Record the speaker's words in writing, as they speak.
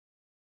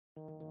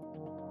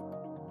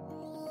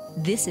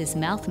This is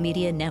Mouth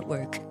Media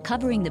Network,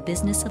 covering the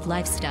business of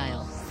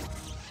lifestyle.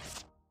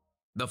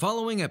 The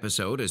following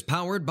episode is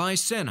powered by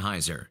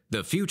Sennheiser,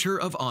 the future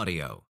of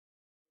audio.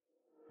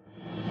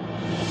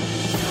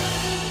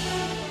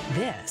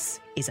 This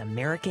is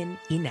American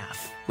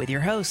Enough with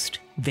your host,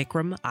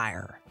 Vikram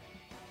Iyer.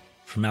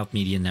 From Mouth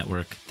Media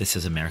Network, this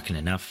is American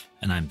Enough,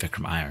 and I'm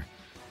Vikram Iyer.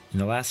 In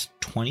the last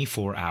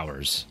 24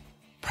 hours,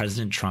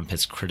 President Trump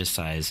has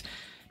criticized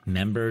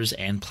members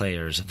and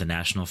players of the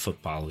National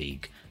Football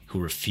League who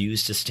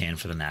refuse to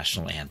stand for the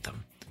national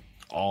anthem,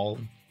 all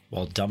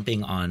while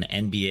dumping on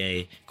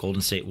NBA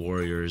Golden State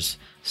Warriors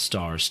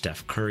star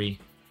Steph Curry,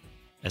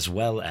 as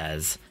well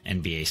as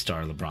NBA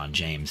star LeBron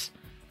James.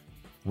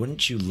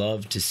 Wouldn't you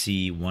love to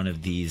see one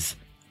of these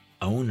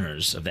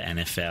owners of the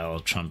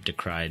NFL, Trump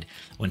decried,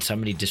 when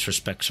somebody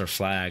disrespects our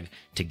flag,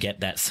 to get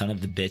that son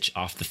of the bitch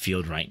off the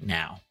field right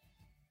now?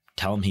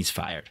 Tell him he's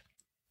fired.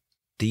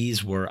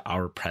 These were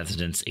our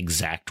president's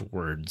exact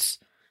words,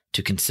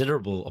 to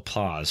considerable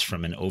applause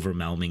from an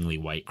overwhelmingly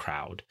white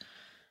crowd.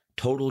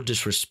 Total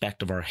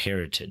disrespect of our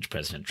heritage,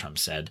 President Trump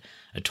said.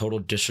 A total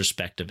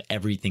disrespect of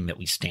everything that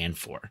we stand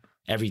for.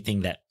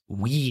 Everything that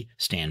we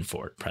stand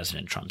for,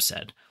 President Trump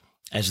said.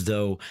 As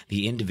though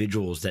the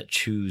individuals that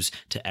choose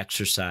to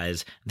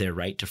exercise their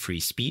right to free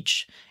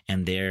speech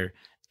and their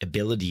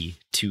ability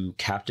to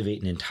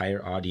captivate an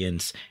entire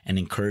audience and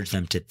encourage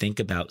them to think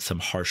about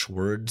some harsh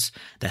words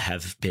that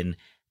have been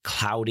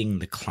clouding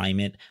the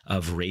climate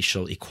of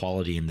racial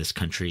equality in this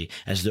country,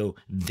 as though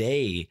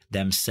they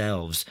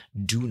themselves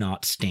do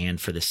not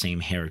stand for the same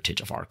heritage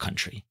of our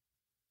country.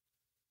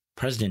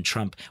 President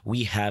Trump,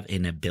 we have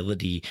an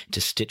ability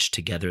to stitch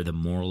together the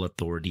moral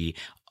authority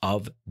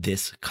of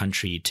this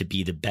country to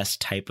be the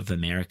best type of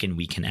American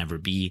we can ever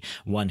be,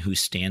 one who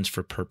stands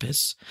for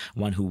purpose,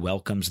 one who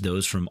welcomes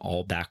those from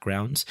all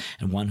backgrounds,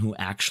 and one who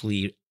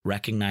actually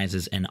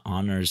recognizes and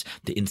honors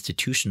the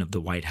institution of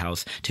the White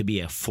House to be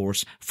a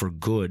force for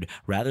good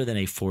rather than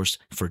a force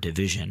for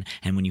division.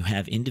 And when you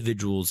have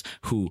individuals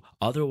who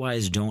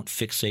otherwise don't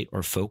fixate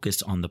or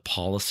focus on the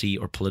policy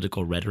or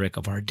political rhetoric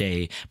of our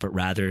day, but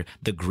rather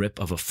the grip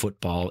of a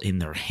football in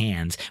their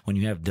hands, when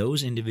you have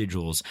those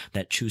individuals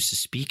that choose to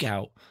speak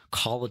out,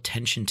 call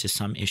attention to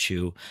some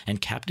issue, and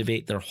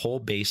captivate their whole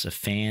base of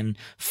fan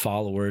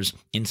followers,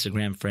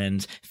 Instagram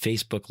friends,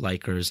 Facebook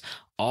likers,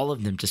 all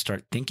of them to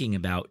start thinking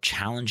about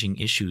challenging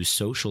issues,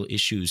 social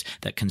issues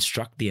that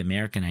construct the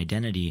American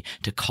identity,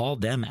 to call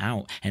them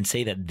out and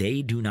say that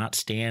they do not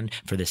stand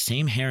for the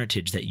same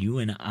heritage that you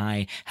and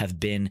I have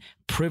been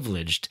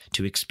privileged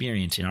to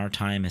experience in our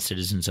time as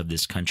citizens of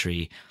this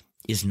country,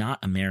 is not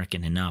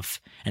American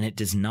enough, and it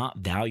does not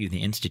value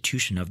the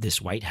institution of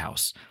this White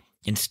House.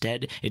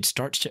 Instead, it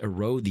starts to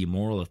erode the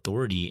moral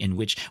authority in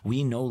which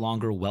we no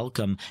longer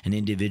welcome an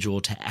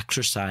individual to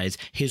exercise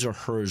his or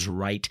her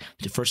right,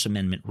 the First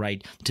Amendment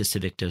right to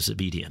civic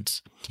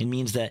disobedience. It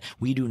means that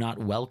we do not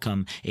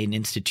welcome an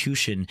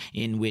institution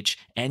in which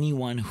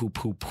anyone who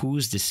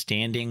poo-poos the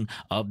standing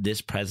of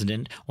this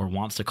president or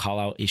wants to call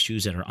out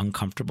issues that are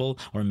uncomfortable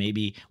or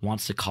maybe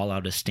wants to call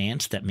out a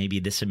stance that maybe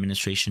this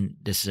administration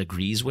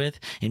disagrees with,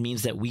 it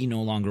means that we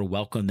no longer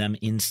welcome them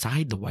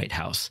inside the White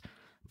House.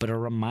 But a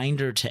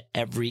reminder to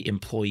every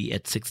employee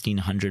at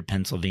 1600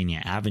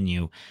 Pennsylvania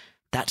Avenue,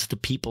 that's the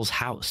people's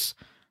house.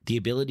 The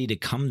ability to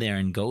come there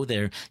and go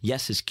there,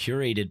 yes, is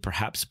curated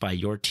perhaps by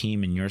your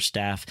team and your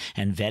staff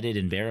and vetted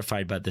and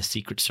verified by the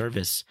Secret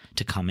Service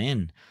to come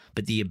in.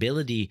 But the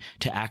ability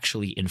to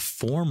actually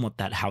inform what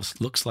that house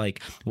looks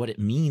like, what it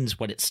means,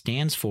 what it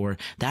stands for,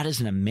 that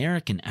is an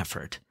American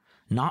effort,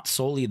 not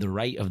solely the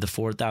right of the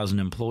 4,000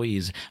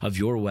 employees of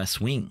your West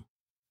Wing.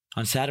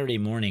 On Saturday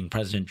morning,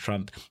 President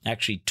Trump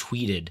actually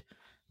tweeted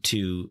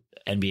to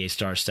NBA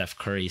star Steph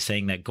Curry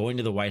saying that going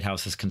to the White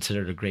House is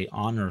considered a great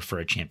honor for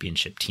a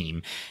championship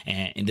team.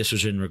 And this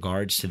was in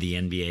regards to the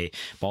NBA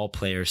ball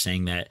player,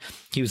 saying that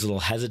he was a little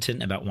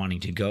hesitant about wanting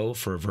to go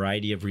for a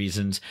variety of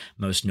reasons,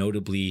 most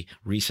notably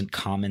recent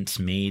comments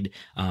made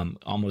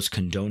almost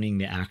condoning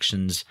the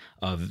actions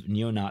of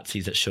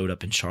neo-Nazis that showed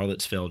up in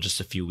Charlottesville just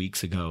a few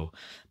weeks ago.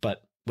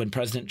 But when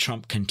President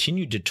Trump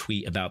continued to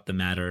tweet about the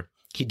matter,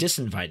 he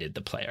disinvited the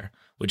player,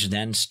 which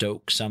then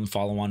stoked some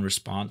follow-on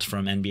response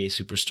from NBA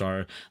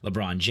superstar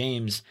LeBron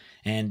James.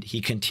 And he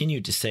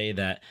continued to say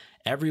that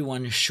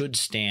everyone should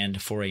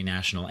stand for a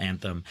national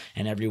anthem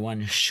and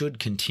everyone should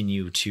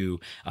continue to,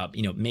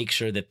 make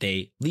sure that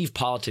they leave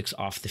politics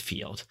off the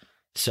field.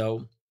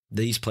 So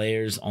these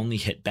players only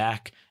hit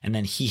back, and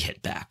then he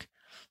hit back.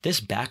 This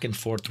back and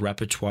forth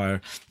repertoire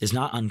is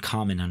not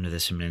uncommon under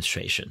this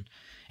administration.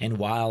 And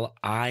while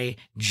I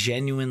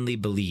genuinely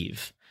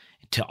believe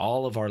to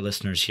all of our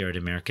listeners here at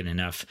American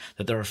Enough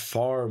that there are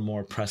far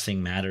more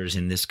pressing matters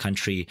in this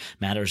country,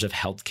 matters of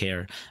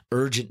healthcare,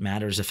 urgent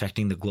matters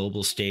affecting the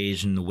global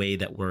stage and the way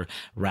that we're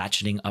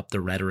ratcheting up the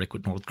rhetoric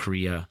with North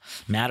Korea,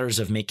 matters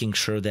of making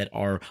sure that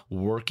our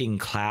working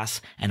class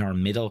and our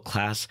middle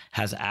class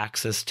has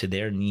access to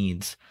their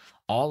needs.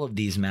 all of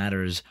these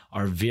matters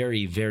are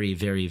very, very,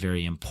 very,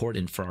 very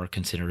important for our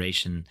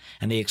consideration,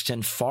 and they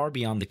extend far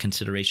beyond the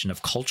consideration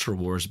of culture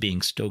wars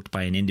being stoked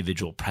by an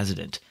individual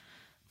president.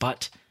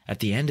 But at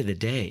the end of the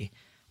day,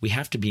 we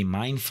have to be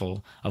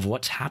mindful of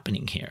what's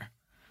happening here.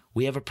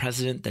 We have a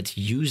president that's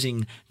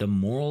using the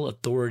moral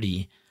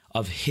authority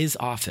of his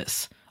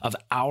office, of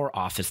our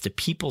office, the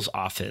people's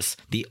office,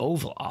 the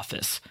Oval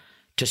Office,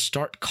 to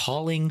start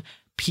calling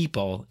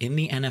people in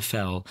the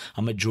NFL,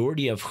 a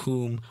majority of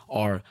whom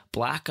are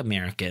Black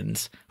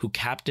Americans who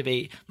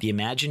captivate the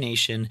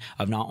imagination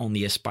of not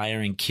only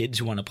aspiring kids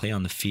who want to play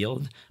on the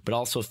field, but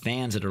also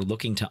fans that are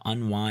looking to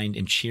unwind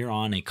and cheer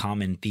on a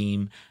common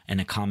theme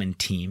and a common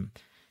team,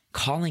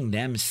 calling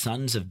them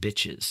sons of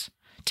bitches,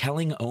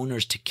 telling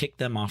owners to kick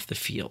them off the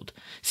field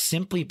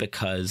simply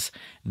because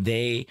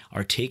they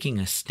are taking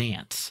a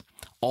stance,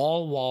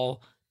 all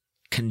while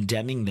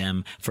condemning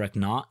them for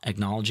not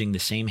acknowledging the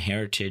same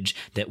heritage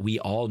that we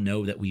all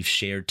know that we've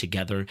shared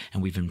together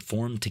and we've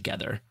informed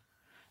together.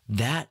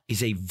 That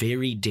is a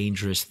very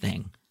dangerous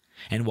thing.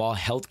 And while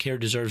healthcare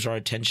deserves our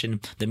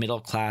attention, the middle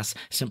class,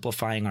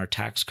 simplifying our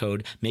tax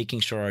code,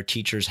 making sure our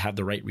teachers have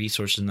the right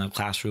resources in the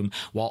classroom,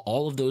 while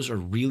all of those are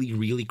really,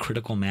 really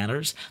critical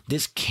matters,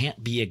 this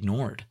can't be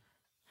ignored.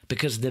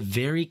 Because the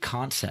very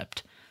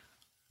concept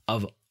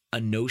of a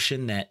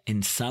notion that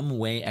in some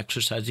way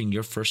exercising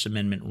your First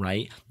Amendment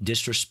right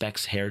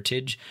disrespects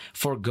heritage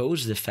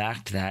forgoes the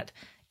fact that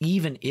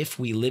even if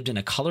we lived in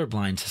a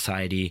colorblind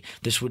society,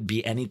 this would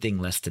be anything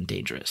less than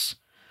dangerous.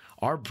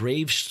 Our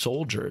brave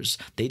soldiers,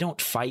 they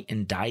don't fight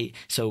and die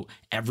so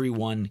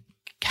everyone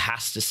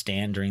has to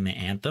stand during the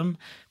anthem.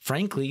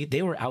 Frankly,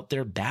 they were out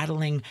there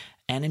battling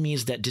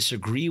enemies that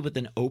disagree with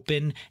an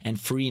open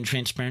and free and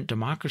transparent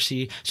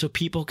democracy so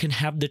people can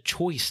have the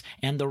choice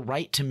and the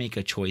right to make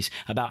a choice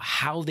about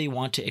how they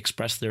want to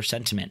express their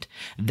sentiment.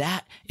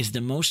 That is the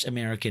most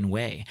American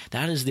way.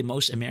 That is the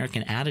most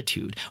American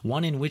attitude,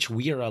 one in which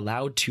we are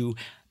allowed to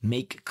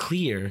make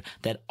clear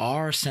that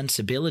our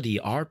sensibility,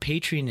 our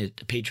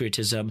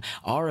patriotism,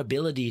 our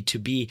ability to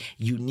be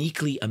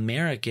uniquely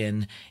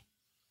American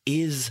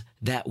is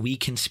that we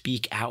can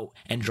speak out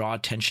and draw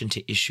attention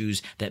to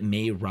issues that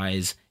may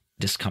rise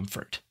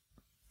discomfort.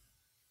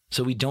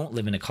 So we don't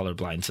live in a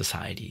colorblind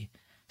society.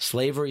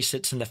 Slavery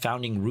sits in the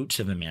founding roots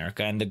of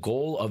America, and the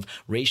goal of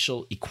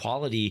racial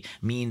equality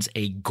means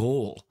a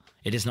goal.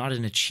 It is not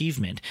an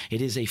achievement.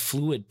 It is a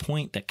fluid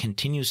point that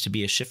continues to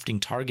be a shifting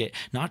target,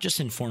 not just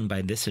informed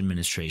by this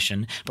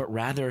administration, but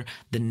rather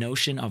the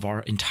notion of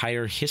our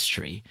entire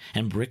history.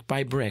 And brick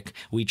by brick,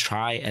 we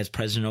try, as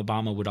President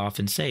Obama would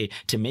often say,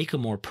 to make a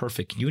more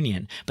perfect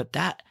union. But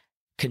that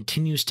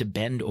continues to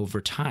bend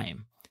over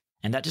time.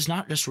 And that does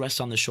not just rest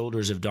on the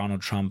shoulders of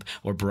Donald Trump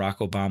or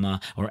Barack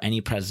Obama or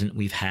any president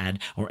we've had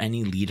or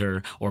any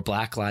leader or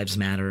Black Lives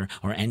Matter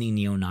or any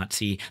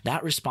neo-Nazi.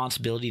 That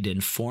responsibility to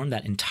inform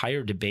that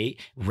entire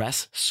debate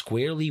rests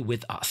squarely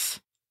with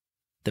us,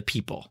 the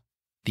people,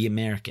 the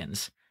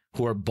Americans,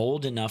 who are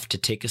bold enough to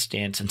take a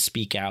stance and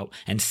speak out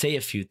and say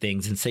a few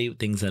things and say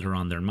things that are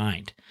on their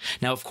mind.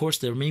 Now, of course,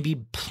 there may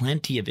be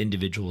plenty of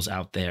individuals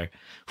out there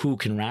who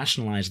can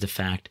rationalize the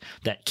fact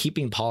that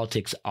keeping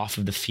politics off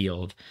of the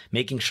field,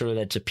 making sure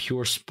that it's a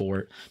pure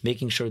sport,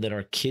 making sure that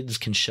our kids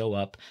can show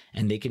up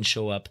and they can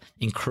show up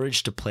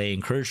encouraged to play,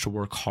 encouraged to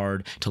work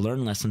hard, to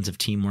learn lessons of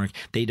teamwork.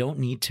 They don't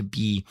need to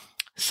be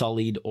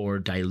sullied or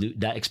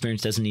dilute. That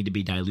experience doesn't need to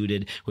be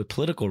diluted with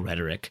political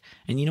rhetoric.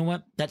 And you know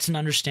what? That's an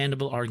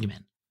understandable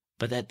argument.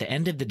 But at the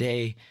end of the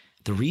day,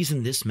 the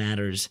reason this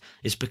matters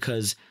is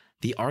because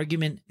the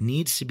argument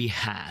needs to be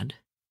had,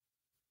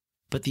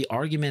 but the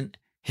argument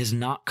is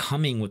not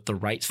coming with the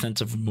right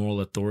sense of moral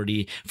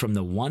authority from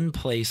the one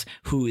place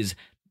who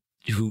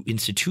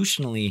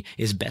institutionally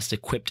is best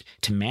equipped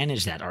to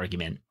manage that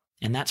argument,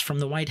 and that's from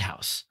the White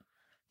House.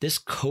 This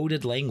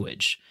coded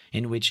language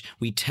in which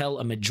we tell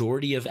a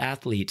majority of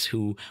athletes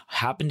who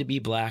happen to be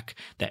Black,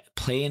 that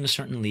play in a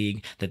certain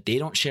league, that they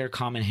don't share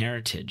common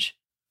heritage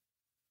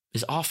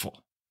is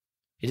awful.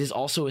 It is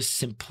also a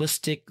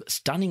simplistic,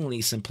 stunningly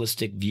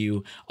simplistic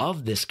view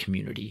of this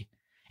community.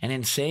 And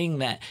in saying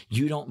that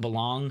you don't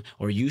belong,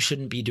 or you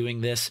shouldn't be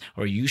doing this,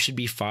 or you should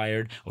be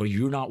fired, or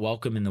you're not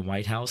welcome in the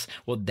White House,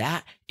 well,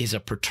 that is a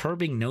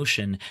perturbing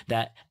notion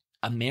that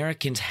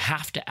Americans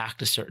have to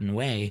act a certain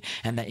way,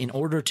 and that in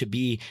order to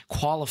be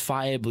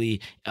qualifiably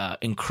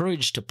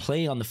encouraged to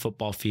play on the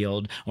football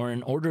field, or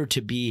in order to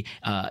be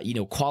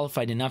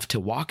qualified enough to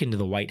walk into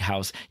the White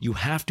House, you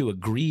have to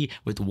agree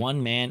with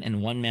one man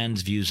and one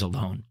man's views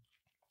alone.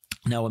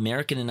 Now,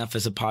 American Enough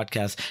as a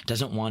podcast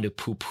doesn't want to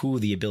poo-poo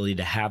the ability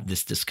to have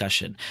this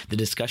discussion, the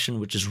discussion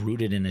which is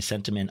rooted in a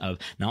sentiment of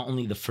not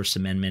only the First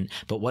Amendment,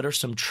 but what are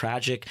some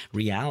tragic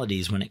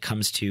realities when it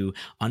comes to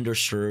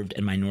underserved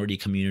and minority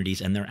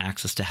communities and their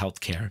access to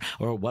healthcare,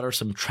 or what are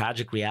some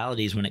tragic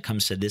realities when it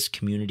comes to this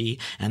community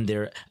and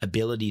their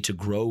ability to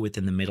grow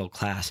within the middle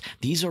class.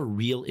 These are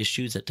real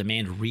issues that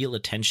demand real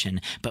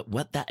attention, but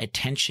what that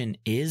attention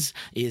is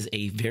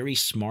a very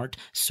smart,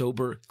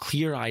 sober,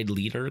 clear-eyed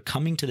leader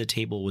coming to the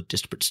table with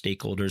disparate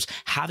stakeholders,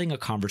 having a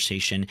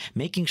conversation,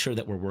 making sure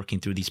that we're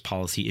working through these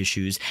policy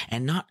issues,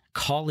 and not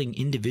calling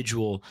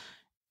individual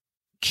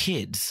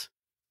kids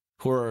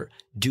who are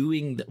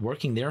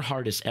working their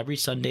hardest every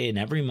Sunday and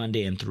every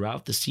Monday and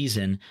throughout the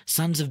season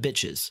sons of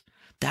bitches.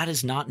 That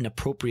is not an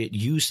appropriate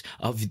use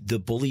of the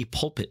bully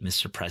pulpit,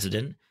 Mr.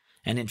 President.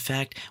 And in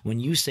fact, when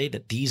you say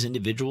that these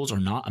individuals are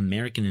not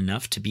American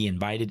enough to be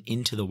invited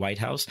into the White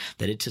House,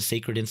 that it's a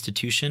sacred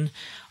institution,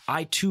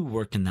 I too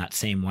work in that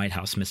same White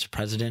House, Mr.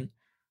 President.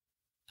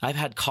 I've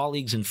had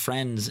colleagues and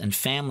friends and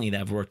family that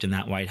have worked in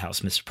that White House,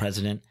 Mr.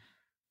 President.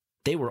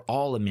 They were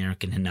all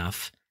American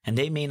enough. And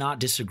they may not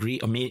disagree,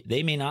 or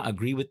they may not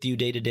agree with you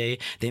day to day.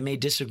 They may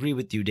disagree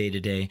with you day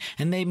to day,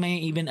 and they may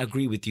even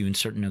agree with you in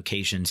certain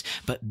occasions.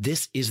 But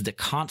this is the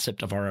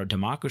concept of our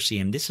democracy,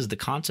 and this is the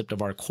concept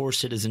of our core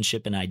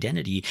citizenship and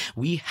identity.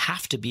 We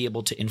have to be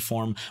able to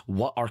inform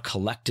what our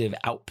collective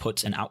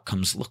outputs and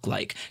outcomes look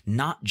like,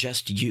 not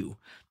just you.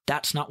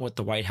 That's not what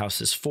the White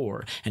House is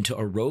for. And to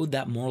erode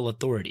that moral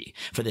authority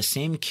for the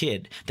same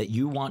kid that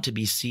you want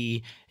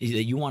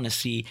to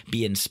see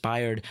be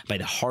inspired by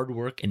the hard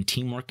work and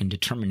teamwork and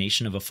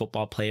determination of a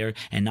football player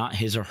and not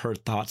his or her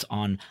thoughts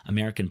on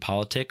American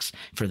politics,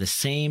 for the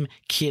same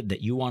kid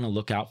that you want to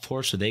look out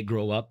for so they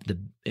grow up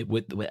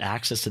with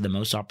access to the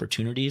most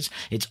opportunities,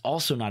 it's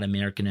also not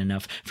American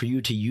enough for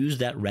you to use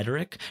that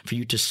rhetoric, for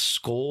you to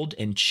scold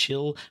and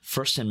chill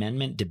First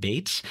Amendment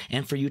debates,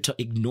 and for you to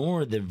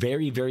ignore the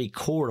very, very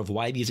core of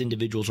why these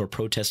individuals are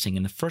protesting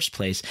in the first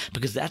place,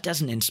 because that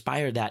doesn't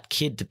inspire that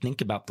kid to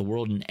think about the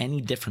world in any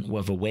different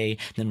of a way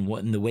than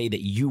in the way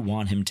that you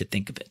want him to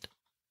think of it.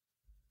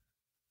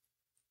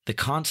 The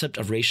concept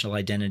of racial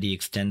identity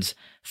extends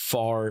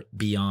far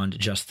beyond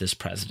just this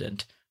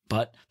president,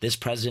 but this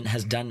president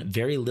has done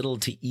very little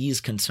to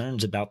ease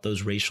concerns about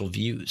those racial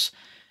views.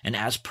 And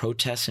as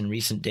protests in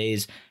recent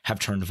days have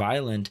turned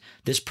violent,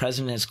 this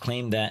president has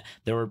claimed that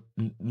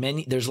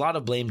there's a lot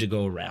of blame to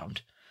go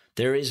around.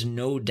 There is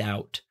no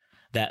doubt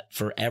that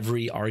for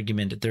every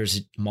argument,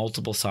 there's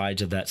multiple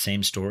sides of that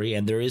same story,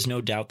 and there is no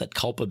doubt that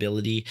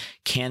culpability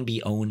can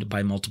be owned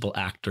by multiple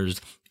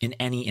actors in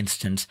any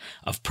instance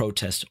of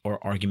protest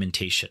or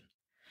argumentation.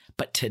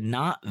 But to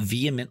not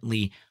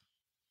vehemently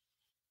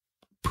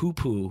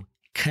poo-poo,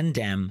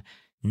 condemn,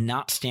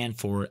 not stand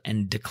for,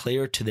 and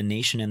declare to the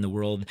nation and the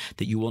world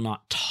that you will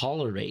not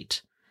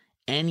tolerate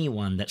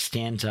anyone that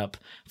stands up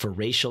for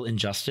racial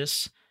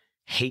injustice,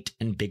 hate,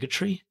 and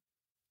bigotry,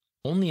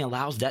 only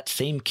allows that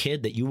same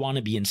kid that you want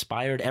to be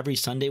inspired every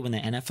Sunday when the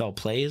NFL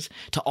plays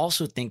to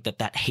also think that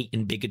that hate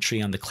and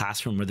bigotry on the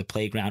classroom or the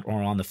playground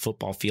or on the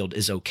football field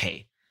is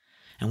okay.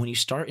 And when you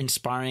start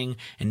inspiring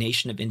a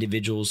nation of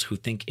individuals who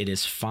think it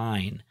is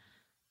fine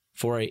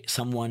for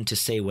someone to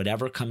say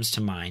whatever comes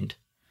to mind,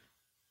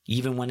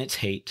 even when it's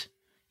hate,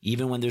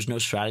 even when there's no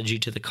strategy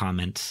to the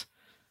comments,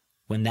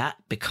 when that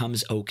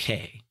becomes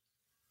okay,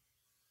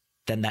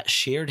 then that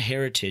shared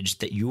heritage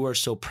that you are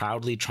so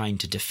proudly trying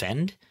to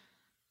defend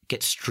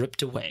gets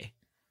stripped away,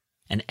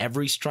 and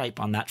every stripe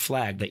on that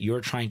flag that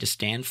you're trying to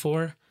stand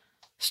for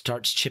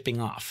starts chipping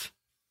off.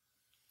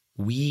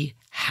 We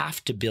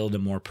have to build a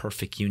more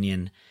perfect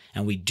union,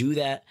 and we do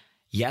that,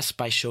 yes,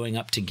 by showing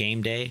up to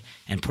game day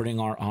and putting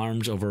our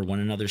arms over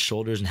one another's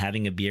shoulders and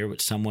having a beer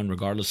with someone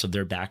regardless of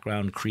their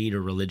background, creed,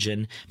 or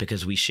religion,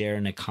 because we share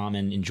in a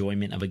common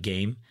enjoyment of a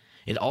game.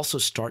 It also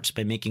starts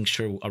by making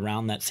sure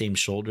around that same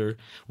shoulder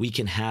we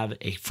can have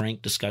a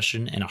frank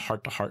discussion and a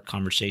heart-to-heart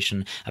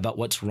conversation about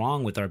what's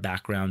wrong with our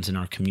backgrounds and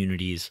our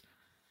communities.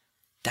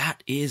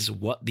 That is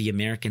what the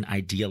American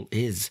ideal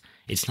is.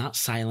 It's not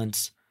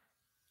silence.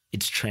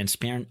 It's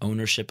transparent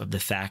ownership of the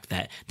fact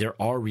that there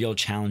are real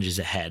challenges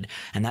ahead,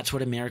 and that's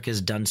what America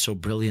has done so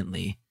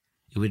brilliantly.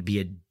 It would be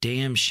a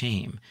damn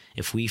shame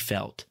if we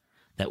felt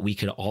that we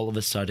could all of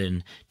a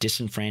sudden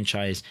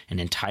disenfranchise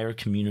an entire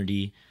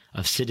community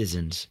of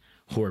citizens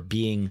who are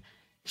being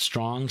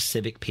strong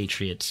civic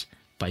patriots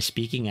by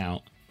speaking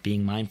out,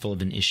 being mindful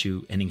of an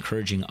issue, and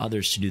encouraging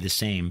others to do the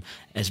same,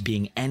 as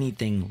being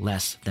anything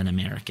less than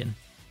American.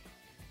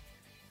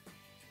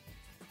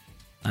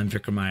 I'm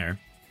Vikram Iyer,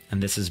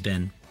 and this has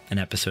been an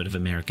episode of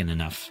American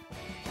Enough.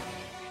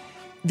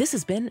 This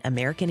has been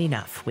American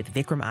Enough with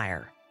Vikram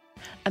Iyer.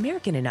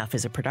 American Enough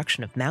is a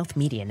production of Mouth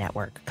Media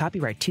Network,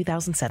 copyright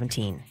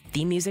 2017.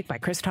 Theme music by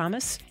Chris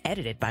Thomas,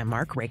 edited by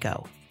Mark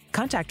Rako.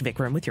 Contact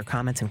Vikram with your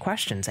comments and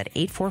questions at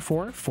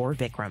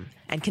 844-4Vikram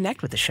and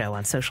connect with the show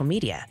on social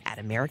media at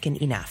American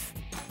Enough.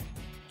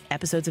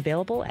 Episodes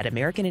available at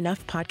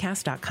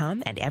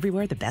AmericanEnoughPodcast.com and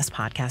everywhere the best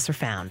podcasts are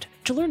found.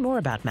 To learn more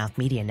about Mouth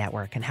Media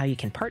Network and how you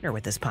can partner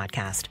with this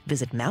podcast,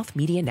 visit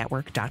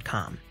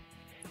mouthmedianetwork.com.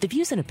 The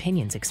views and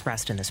opinions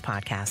expressed in this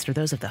podcast are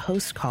those of the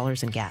hosts,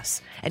 callers, and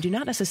guests, and do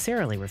not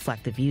necessarily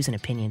reflect the views and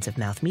opinions of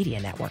Mouth Media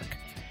Network.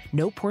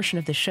 No portion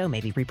of the show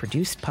may be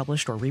reproduced,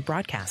 published, or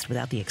rebroadcast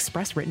without the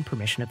express written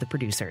permission of the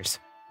producers.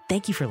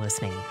 Thank you for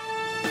listening.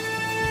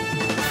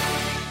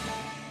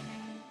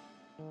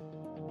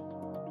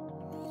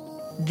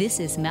 This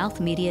is Mouth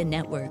Media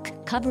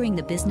Network, covering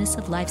the business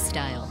of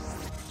lifestyle.